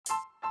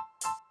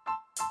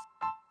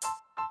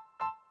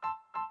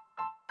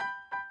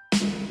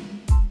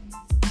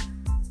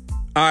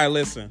All right,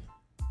 listen.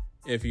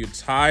 If you're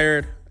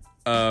tired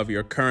of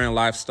your current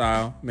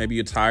lifestyle, maybe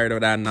you're tired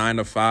of that 9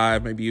 to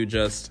 5, maybe you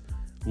just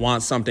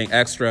want something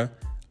extra,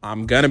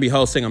 I'm going to be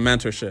hosting a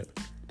mentorship.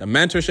 The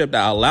mentorship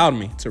that allowed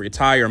me to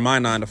retire my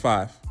 9 to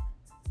 5.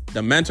 The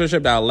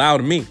mentorship that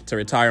allowed me to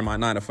retire my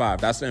 9 to 5.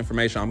 That's the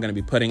information I'm going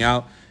to be putting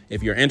out.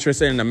 If you're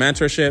interested in the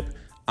mentorship,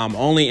 I'm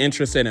only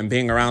interested in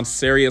being around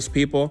serious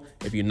people.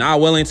 If you're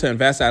not willing to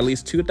invest at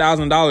least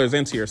 $2,000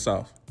 into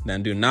yourself,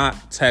 then do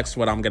not text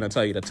what I'm going to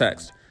tell you to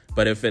text.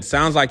 But if it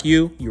sounds like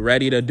you're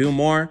ready to do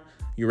more,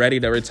 you're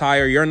ready to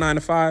retire your 9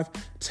 to 5,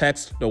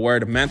 text the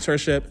word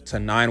mentorship to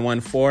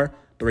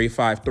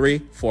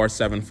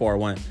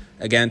 914-353-4741.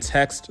 Again,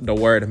 text the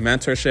word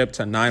mentorship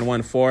to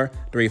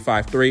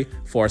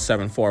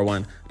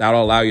 914-353-4741.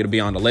 That'll allow you to be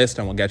on the list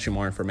and we'll get you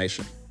more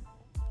information.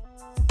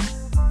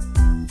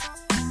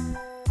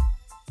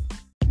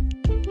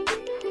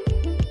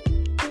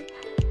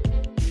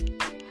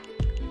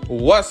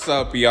 What's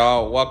up,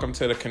 y'all? Welcome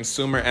to the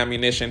Consumer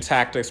Ammunition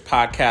Tactics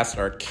Podcast,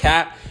 or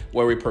CAT,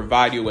 where we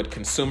provide you with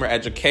consumer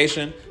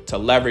education to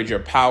leverage your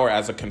power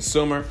as a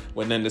consumer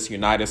within this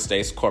United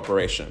States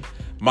corporation.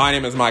 My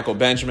name is Michael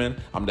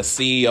Benjamin. I'm the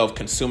CEO of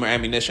Consumer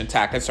Ammunition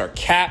Tactics, or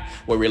CAT,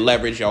 where we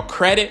leverage your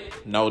credit,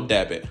 no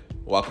debit.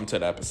 Welcome to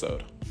the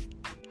episode.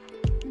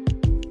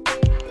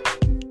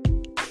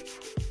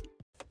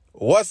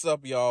 What's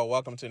up, y'all?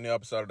 Welcome to a new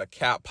episode of the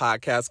CAT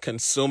Podcast,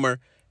 Consumer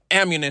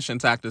Ammunition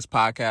Tactics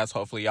Podcast.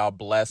 Hopefully y'all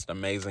blessed,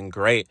 amazing,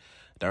 great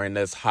during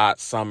this hot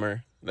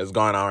summer that's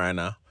going on right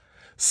now.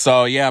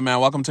 So yeah, man,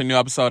 welcome to a new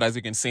episode. As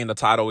you can see in the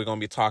title, we're going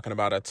to be talking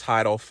about a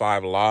Title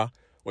V law.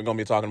 We're going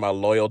to be talking about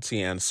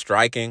loyalty and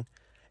striking.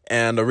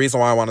 And the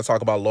reason why I want to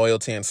talk about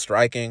loyalty and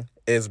striking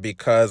is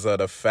because of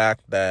the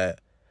fact that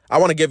I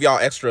want to give y'all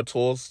extra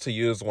tools to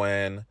use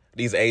when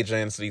these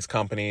agents, these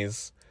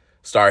companies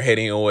start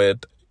hitting you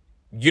with,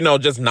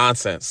 just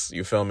nonsense.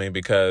 You feel me?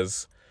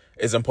 Because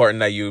it's important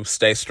that you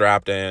stay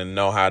strapped and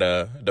know how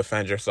to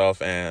defend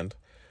yourself. And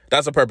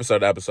that's the purpose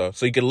of the episode.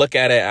 So you can look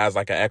at it as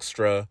like an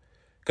extra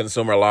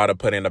consumer law to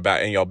put in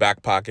your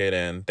back pocket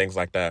and things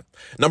like that.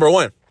 Number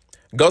one,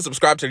 go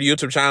subscribe to the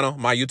YouTube channel,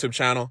 my YouTube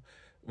channel.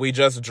 We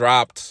just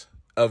dropped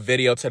a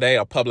video today,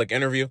 a public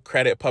interview,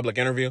 credit public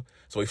interview.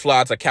 So we flew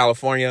out to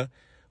California.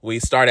 We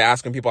started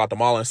asking people at the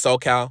mall in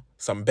SoCal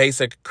some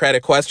basic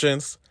credit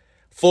questions.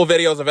 Full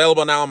videos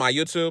available now on my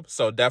YouTube.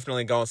 So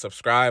definitely go and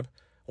subscribe.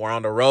 We're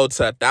on the road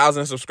to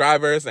 1,000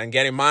 subscribers and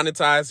getting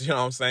monetized, you know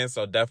what I'm saying?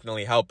 So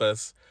definitely help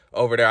us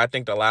over there. I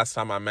think the last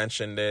time I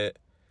mentioned it,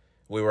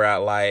 we were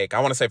at I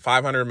want to say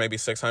 500, maybe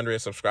 600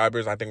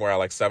 subscribers. I think we're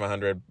at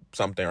 700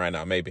 something right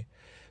now, maybe.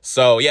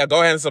 So yeah,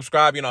 go ahead and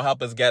subscribe,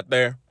 help us get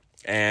there.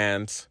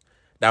 And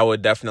that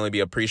would definitely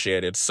be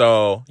appreciated.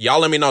 So y'all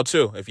let me know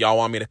too, if y'all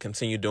want me to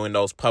continue doing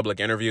those public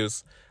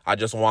interviews. I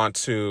just want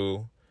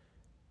to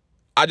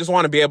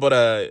be able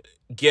to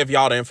give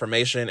y'all the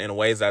information in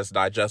ways that's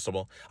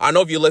digestible. I know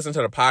if you listen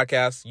to the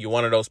podcast, you're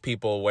one of those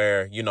people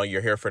where,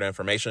 you're here for the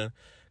information,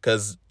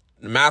 because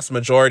the mass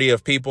majority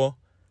of people,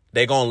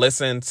 they going to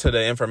listen to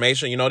the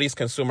information. These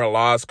consumer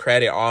laws,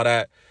 credit, all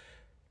that.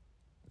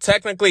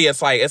 Technically,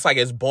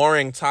 it's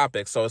boring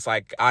topics. So it's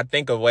I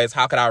think of ways,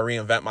 how could I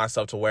reinvent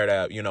myself to where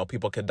that,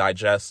 people could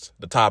digest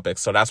the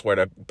topics. So that's where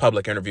the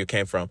public interview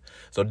came from.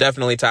 So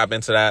definitely tap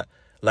into that.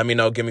 Let me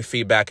know. Give me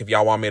feedback if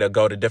y'all want me to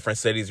go to different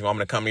cities. You want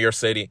me to come to your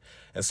city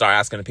and start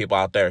asking the people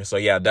out there. So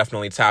yeah,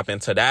 definitely tap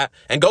into that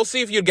and go see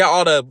if you get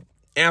all the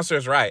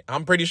answers right.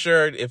 I'm pretty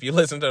sure if you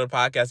listen to the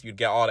podcast, you'd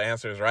get all the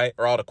answers right,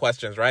 or all the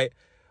questions right.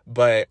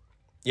 But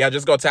yeah,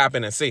 just go tap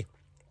in and see.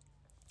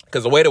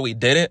 Because the way that we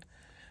did it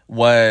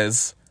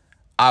was,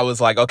 I was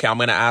like, okay, I'm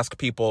going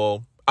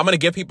to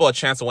give people a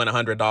chance to win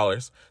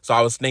 $100. So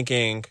I was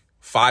thinking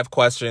 5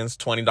 questions,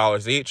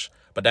 $20 each.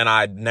 But then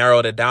I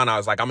narrowed it down. I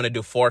was like, I'm going to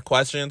do 4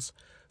 questions.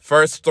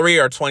 First 3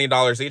 are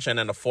 $20 each, and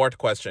then the 4th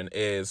question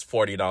is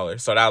 $40.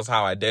 So that was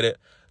how I did it.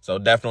 So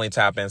definitely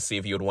tap in, see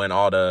if you would win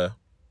all the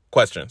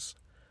questions.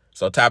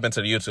 So tap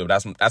into the YouTube.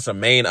 That's the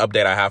main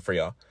update I have for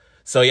y'all.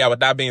 So yeah, with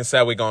that being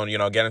said, we're going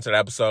to get into the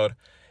episode.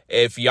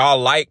 If y'all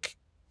like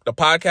the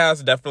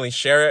podcast, definitely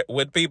share it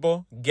with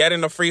people. Get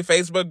in the free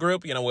Facebook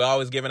group. We're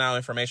always giving out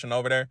information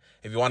over there.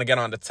 If you want to get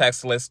on the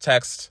text list,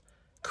 text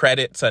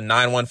credit to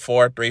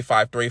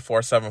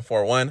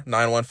 914-353-4741,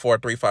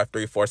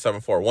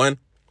 914-353-4741.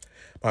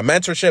 My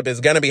mentorship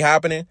is going to be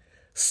happening.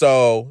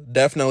 So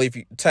definitely, if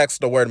you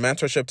text the word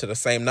mentorship to the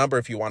same number,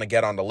 if you want to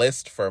get on the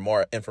list for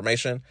more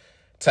information,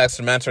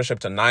 text mentorship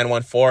to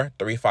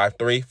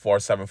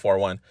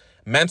 914-353-4741.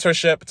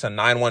 Mentorship to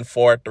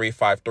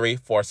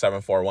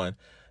 914-353-4741.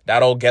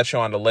 That'll get you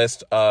on the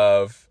list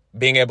of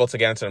being able to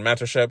get into the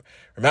mentorship.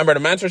 Remember, the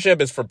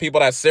mentorship is for people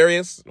that's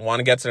serious, want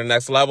to get to the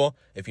next level.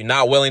 If you're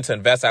not willing to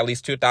invest at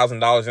least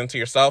 $2,000 into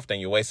yourself, then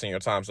you're wasting your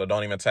time. So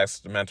don't even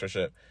text the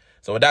mentorship.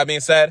 So with that being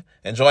said,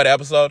 enjoy the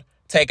episode.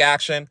 Take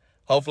action.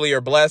 Hopefully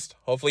you're blessed.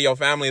 Hopefully your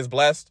family is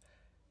blessed.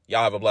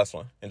 Y'all have a blessed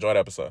one. Enjoy the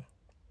episode.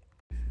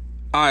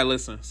 All right,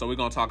 listen. So we're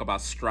going to talk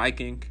about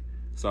striking.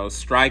 So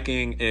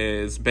striking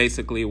is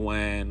basically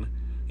when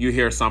you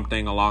hear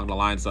something along the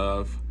lines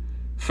of,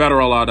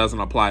 federal law doesn't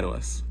apply to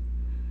us,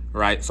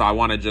 right? So I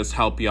want to just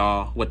help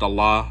y'all with the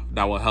law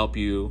that will help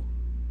you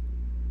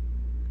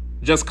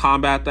just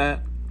combat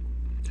that,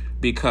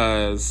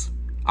 because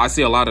I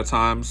see a lot of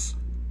times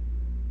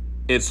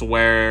it's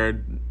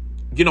where,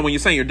 you know, when you're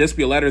saying your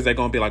dispute letters, they're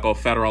going to be like, oh,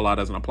 federal law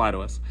doesn't apply to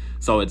us.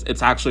 So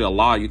it's actually a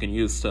law you can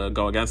use to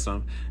go against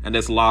them. And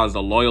this law is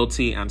the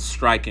loyalty and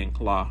striking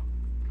law.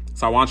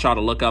 So I want y'all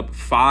to look up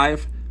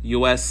 5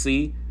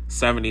 USC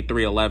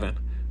 7311.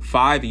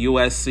 5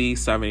 USC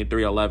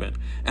 7311.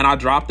 And I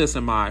dropped this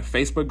in my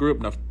Facebook group,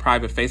 the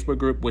private Facebook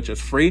group, which is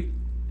free.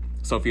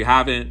 So if you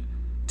haven't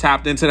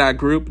tapped into that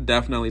group,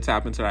 definitely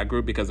tap into that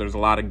group, because there's a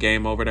lot of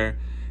game over there.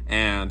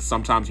 And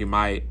sometimes you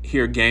might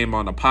hear game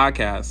on the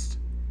podcast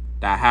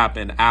that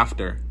happened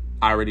after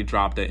I already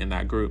dropped it in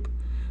that group.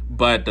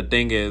 But the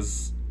thing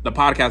is, the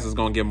podcast is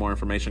going to give more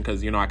information,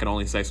 because, you know, I can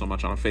only say so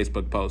much on a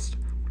Facebook post.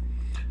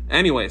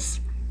 Anyways,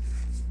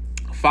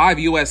 5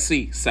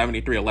 USC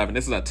 7311.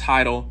 This is a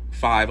Title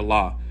 5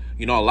 law.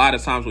 You know, a lot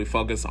of times we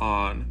focus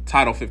on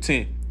Title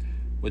 15,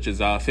 which is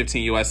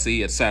 15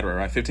 USC, etc.,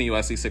 right? 15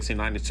 USC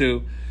 1692,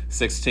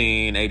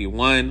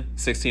 1681,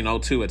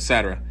 1602,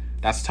 etc.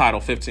 That's Title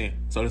 15.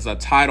 So this is a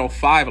Title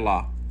 5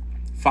 law.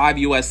 5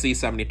 USC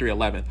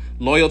 7311.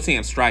 Loyalty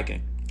and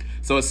striking.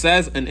 So it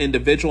says an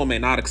individual may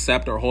not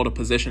accept or hold a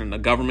position in the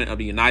government of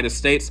the United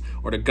States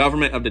or the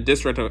government of the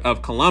District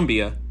of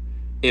Columbia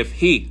if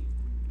he,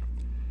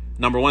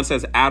 number one,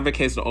 says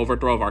advocates the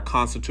overthrow of our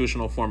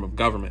constitutional form of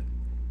government.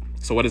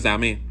 So what does that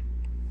mean?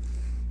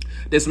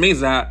 This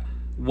means that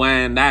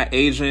when that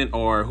agent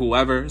or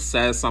whoever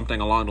says something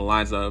along the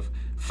lines of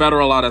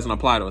federal law doesn't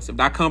apply to us, if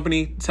that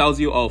company tells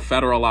you, oh,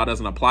 federal law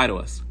doesn't apply to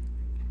us,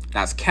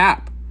 that's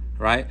cap,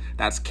 right?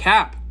 That's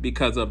cap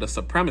because of the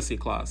supremacy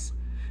clause.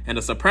 And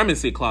the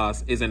supremacy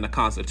clause is in the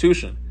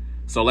Constitution.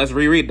 So let's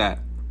reread that.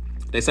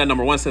 They said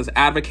number one says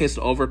advocates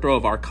the overthrow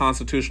of our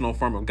constitutional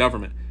form of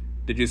government.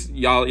 Did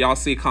y'all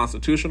see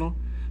constitutional?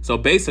 So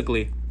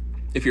basically,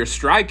 if you're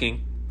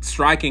striking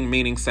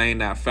meaning saying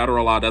that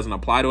federal law doesn't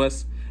apply to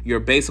us,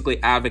 you're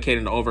basically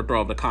advocating the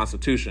overthrow of the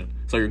Constitution.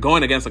 So you're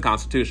going against the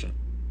Constitution,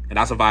 and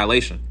that's a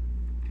violation,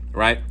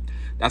 right?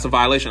 That's a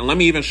violation. And let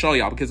me even show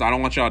y'all, because I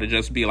don't want y'all to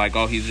just be like,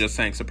 oh, he's just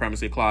saying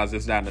supremacy clause,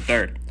 this, that, and the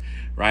third,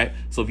 right?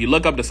 So if you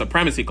look up the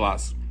supremacy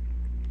clause,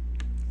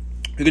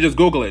 you can just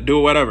Google it, do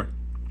it, whatever.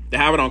 They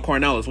have it on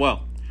Cornell as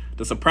well.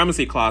 The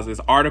supremacy clause is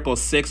Article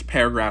 6,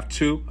 Paragraph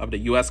 2 of the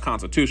U.S.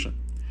 Constitution.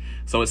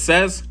 So it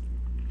says,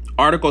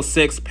 Article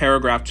 6,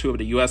 Paragraph 2 of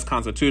the U.S.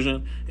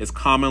 Constitution is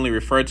commonly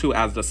referred to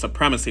as the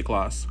supremacy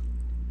clause.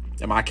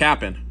 Am I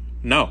capping?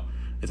 No,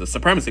 it's a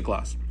supremacy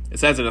clause. It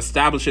says it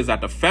establishes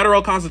that the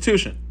federal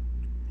Constitution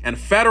and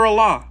federal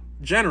law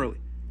generally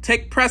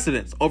take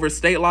precedence over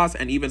state laws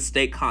and even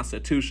state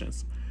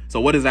constitutions.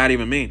 So what does that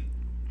even mean?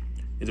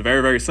 It's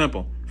very, very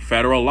simple.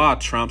 Federal law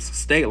trumps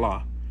state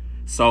law.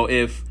 So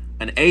if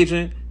an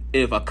agent,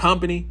 if a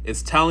company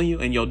is telling you,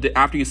 and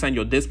after you send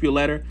your dispute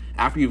letter,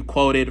 after you've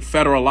quoted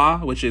federal law,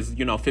 which is,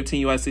 15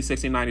 USC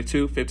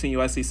 1692, 15 USC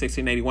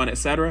 1681,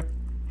 etc.,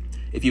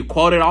 if you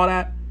quoted all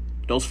that,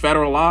 those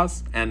federal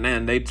laws, and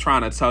then they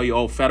trying to tell you,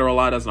 oh, federal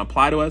law doesn't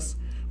apply to us,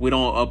 we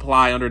don't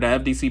apply under the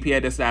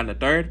FDCPA, this, that, and the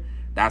third,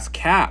 that's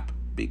cap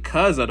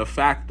because of the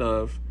fact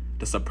of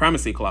the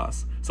supremacy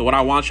clause. So what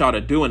I want y'all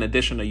to do, in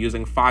addition to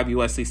using 5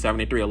 USC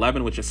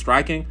 7311, which is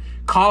striking,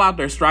 call out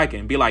their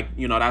striking. Be like,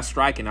 that's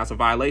striking. That's a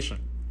violation.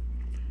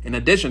 In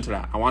addition to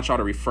that, I want y'all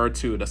to refer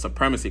to the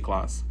supremacy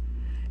clause.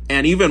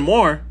 And even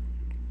more,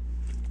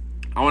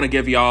 I want to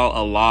give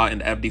y'all a law in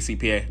the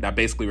FDCPA that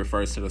basically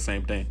refers to the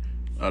same thing,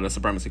 the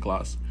supremacy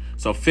clause.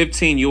 So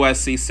 15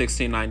 USC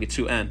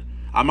 1692N.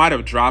 I might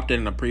have dropped it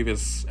in a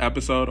previous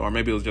episode, or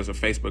maybe it was just a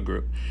Facebook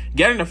group.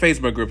 Get in the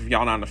Facebook group if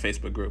y'all not in the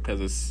Facebook group,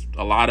 because it's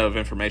a lot of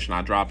information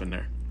I drop in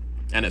there.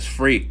 And it's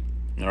free,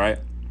 all right?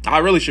 I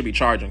really should be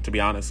charging, to be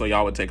honest, so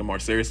y'all would take it more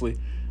seriously.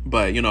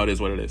 But, it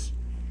is what it is.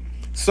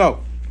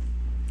 So,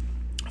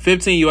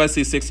 15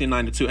 USC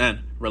 1692N,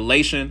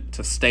 relation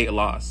to state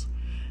laws.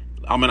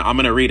 I'm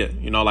gonna read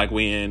it, like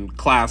we in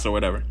class or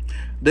whatever.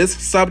 This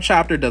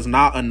subchapter does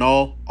not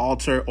annul,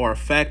 alter, or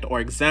affect or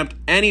exempt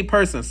any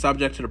person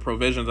subject to the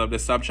provisions of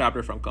this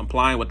subchapter from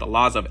complying with the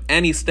laws of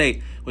any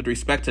state with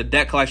respect to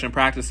debt collection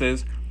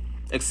practices,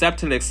 except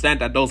to the extent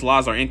that those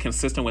laws are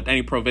inconsistent with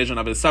any provision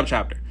of this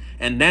subchapter,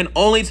 and then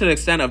only to the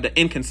extent of the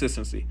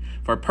inconsistency.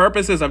 For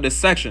purposes of this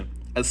section,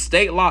 a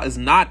state law is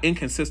not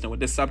inconsistent with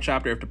this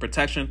subchapter if the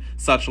protection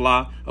such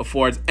law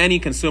affords any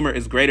consumer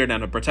is greater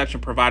than the protection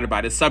provided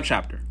by this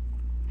subchapter.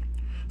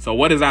 So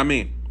what does that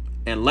mean?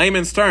 In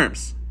layman's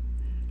terms,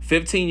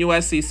 15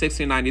 USC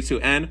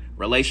 1692N,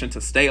 relation to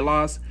state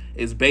laws,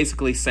 is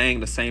basically saying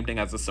the same thing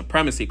as the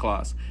supremacy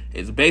clause.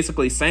 It's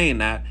basically saying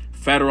that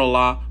federal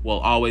law will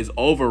always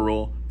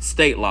overrule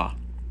state law.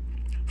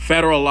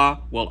 Federal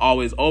law will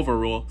always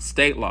overrule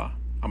state law.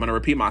 I'm going to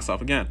repeat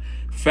myself again.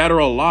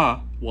 Federal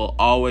law will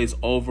always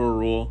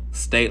overrule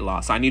state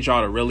law. So I need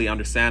y'all to really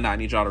understand that. I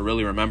need y'all to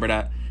really remember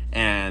that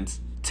and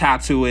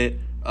tattoo it,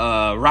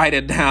 write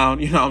it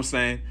down, you know what I'm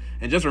saying?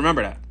 And just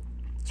remember that.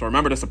 So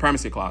remember the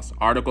supremacy clause,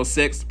 Article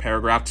 6,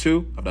 paragraph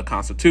 2 of the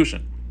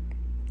Constitution.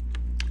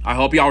 I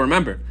hope y'all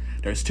remember.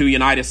 There's 2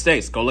 United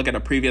States. Go look at a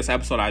previous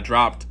episode I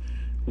dropped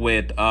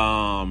with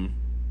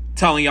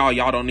telling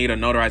y'all don't need to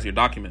notarize your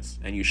documents,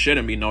 and you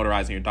shouldn't be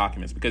notarizing your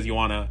documents because you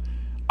want to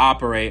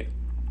operate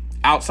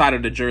outside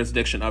of the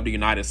jurisdiction of the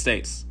United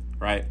States,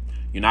 right?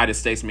 United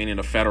States meaning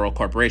a federal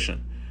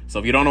corporation. So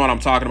if you don't know what I'm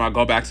talking about,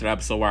 go back to the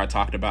episode where I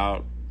talked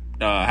about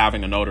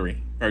having a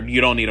notary, or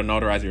you don't need to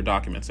notarize your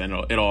documents, and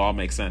it'll all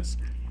make sense.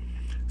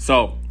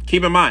 So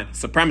keep in mind,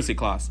 supremacy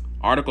clause,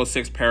 Article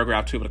 6,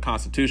 paragraph 2 of the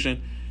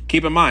Constitution.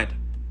 Keep in mind,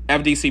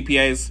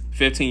 FDCPA's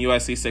 15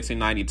 U.S.C.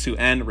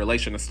 1692N,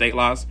 relation to state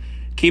laws.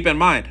 Keep in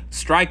mind,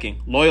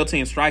 striking, loyalty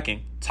and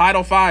striking,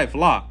 Title 5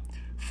 law,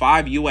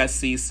 5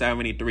 U.S.C.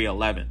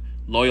 7311,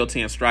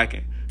 loyalty and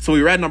striking. So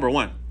we read number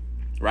 1,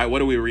 right? What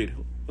do we read?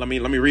 Let me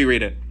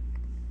reread it.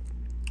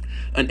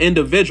 An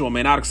individual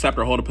may not accept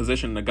or hold a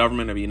position in the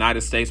government of the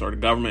United States or the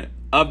government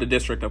of the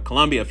District of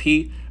Columbia if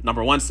he,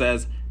 number 1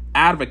 says,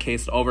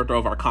 advocates the overthrow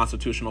of our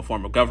constitutional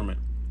form of government.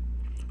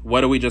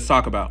 What did we just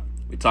talk about?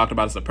 We talked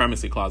about a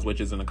supremacy clause, which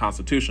is in the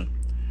Constitution.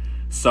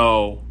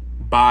 So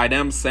by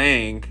them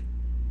saying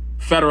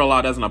federal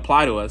law doesn't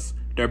apply to us,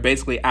 they're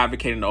basically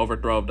advocating the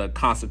overthrow of the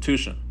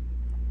Constitution,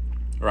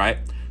 right?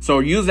 So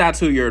use that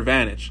to your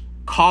advantage.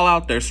 Call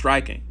out their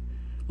striking.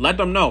 Let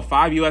them know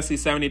 5 U.S.C.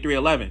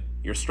 7311,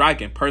 you're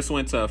striking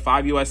pursuant to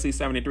 5 U.S.C.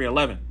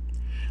 7311.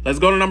 Let's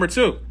go to number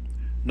 2.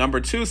 Number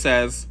 2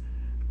 says,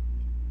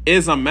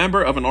 is a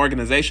member of an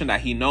organization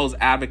that he knows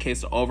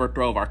advocates the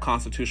overthrow of our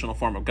constitutional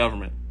form of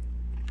government.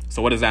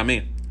 So what does that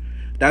mean?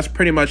 That's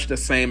pretty much the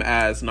same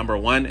as number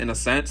 1 in a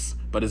sense,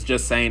 but it's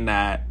just saying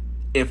that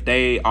if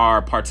they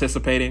are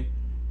participating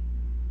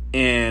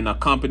in a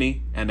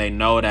company and they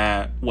know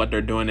that what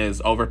they're doing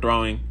is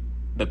overthrowing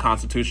the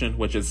Constitution,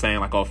 which is saying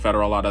like, oh,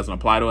 federal law doesn't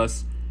apply to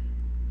us,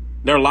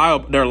 they're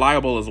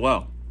liable as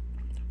well.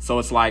 So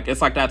it's like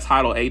that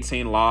Title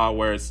 18 law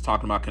where it's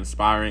talking about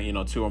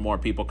conspiring, 2 or more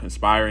people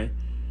conspiring.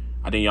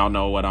 I think y'all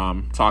know what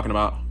I'm talking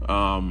about.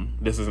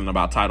 This isn't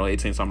about Title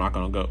 18, so I'm not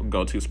going to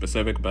go too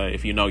specific, but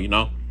if you know, you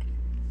know.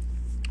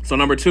 So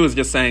number 2 is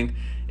just saying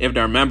if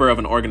they're a member of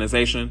an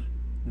organization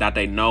that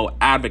they know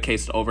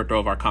advocates the overthrow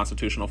of our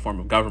constitutional form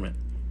of government.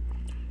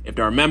 If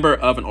they're a member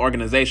of an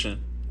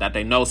organization that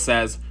they know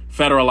says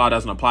federal law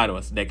doesn't apply to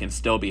us, they can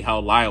still be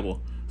held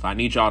liable. So I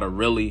need y'all to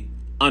really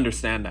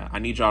understand that. I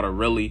need y'all to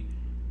really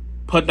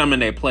put them in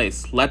their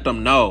place. Let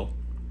them know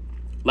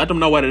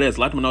what it is.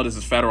 Let them know this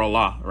is federal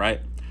law,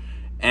 right?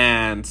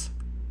 And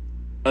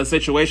a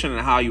situation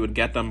and how you would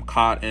get them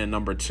caught in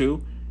number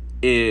 2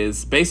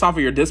 is based off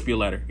of your dispute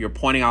letter. You're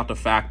pointing out the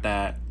fact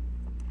that,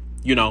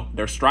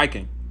 they're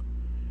striking,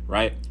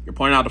 right? You're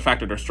pointing out the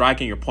fact that they're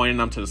striking. You're pointing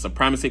them to the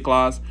supremacy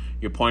clause.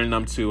 You're pointing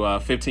them to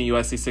 15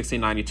 U.S.C.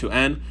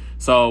 1692N.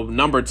 So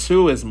number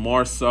 2 is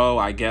more so,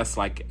 I guess,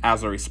 like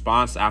as a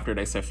response after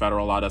they say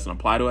federal law doesn't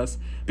apply to us.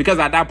 Because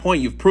at that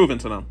point, you've proven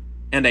to them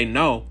and they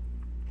know,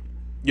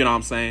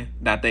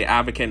 that they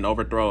advocate an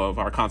overthrow of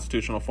our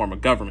constitutional form of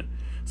government.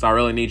 So I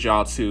really need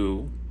y'all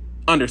to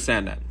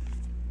understand that.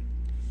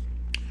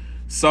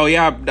 So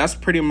yeah, that's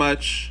pretty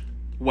much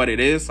what it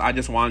is. I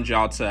just wanted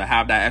y'all to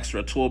have that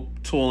extra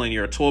tool in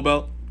your tool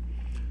belt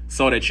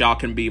so that y'all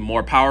can be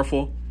more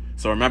powerful.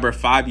 So remember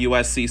 5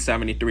 U.S.C.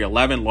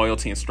 7311,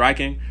 loyalty and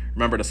striking.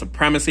 Remember the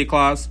supremacy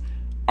clause,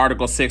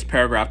 Article 6,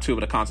 paragraph 2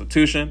 of the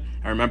Constitution.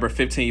 And remember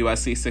 15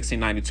 U.S.C.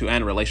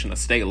 1692N, relation to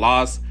state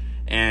laws.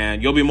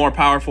 And you'll be more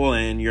powerful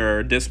in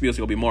your disputes.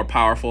 You'll be more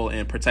powerful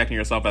in protecting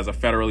yourself as a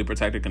federally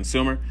protected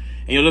consumer.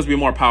 And you'll just be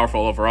more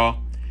powerful overall.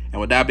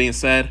 And with that being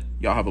said,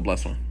 y'all have a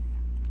blessed one.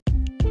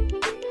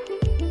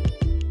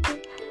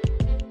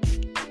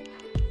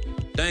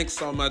 Thanks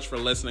so much for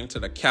listening to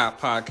the CAP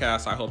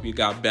podcast. I hope you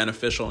got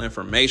beneficial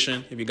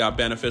information. If you got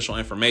beneficial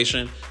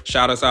information,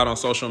 shout us out on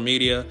social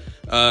media.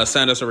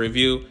 Send us a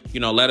review.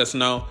 Let us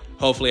know.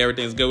 Hopefully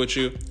everything's good with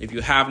you. If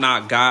you have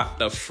not got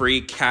the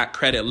free CAT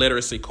credit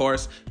literacy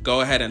course,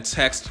 go ahead and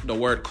text the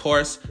word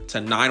course to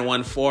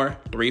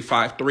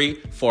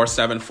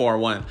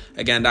 914-353-4741.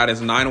 Again, that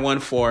is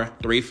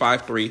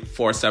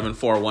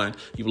 914-353-4741.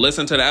 You've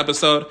listened to the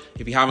episode.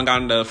 If you haven't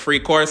gotten the free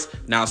course,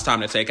 now it's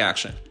time to take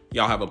action.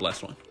 Y'all have a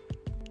blessed one.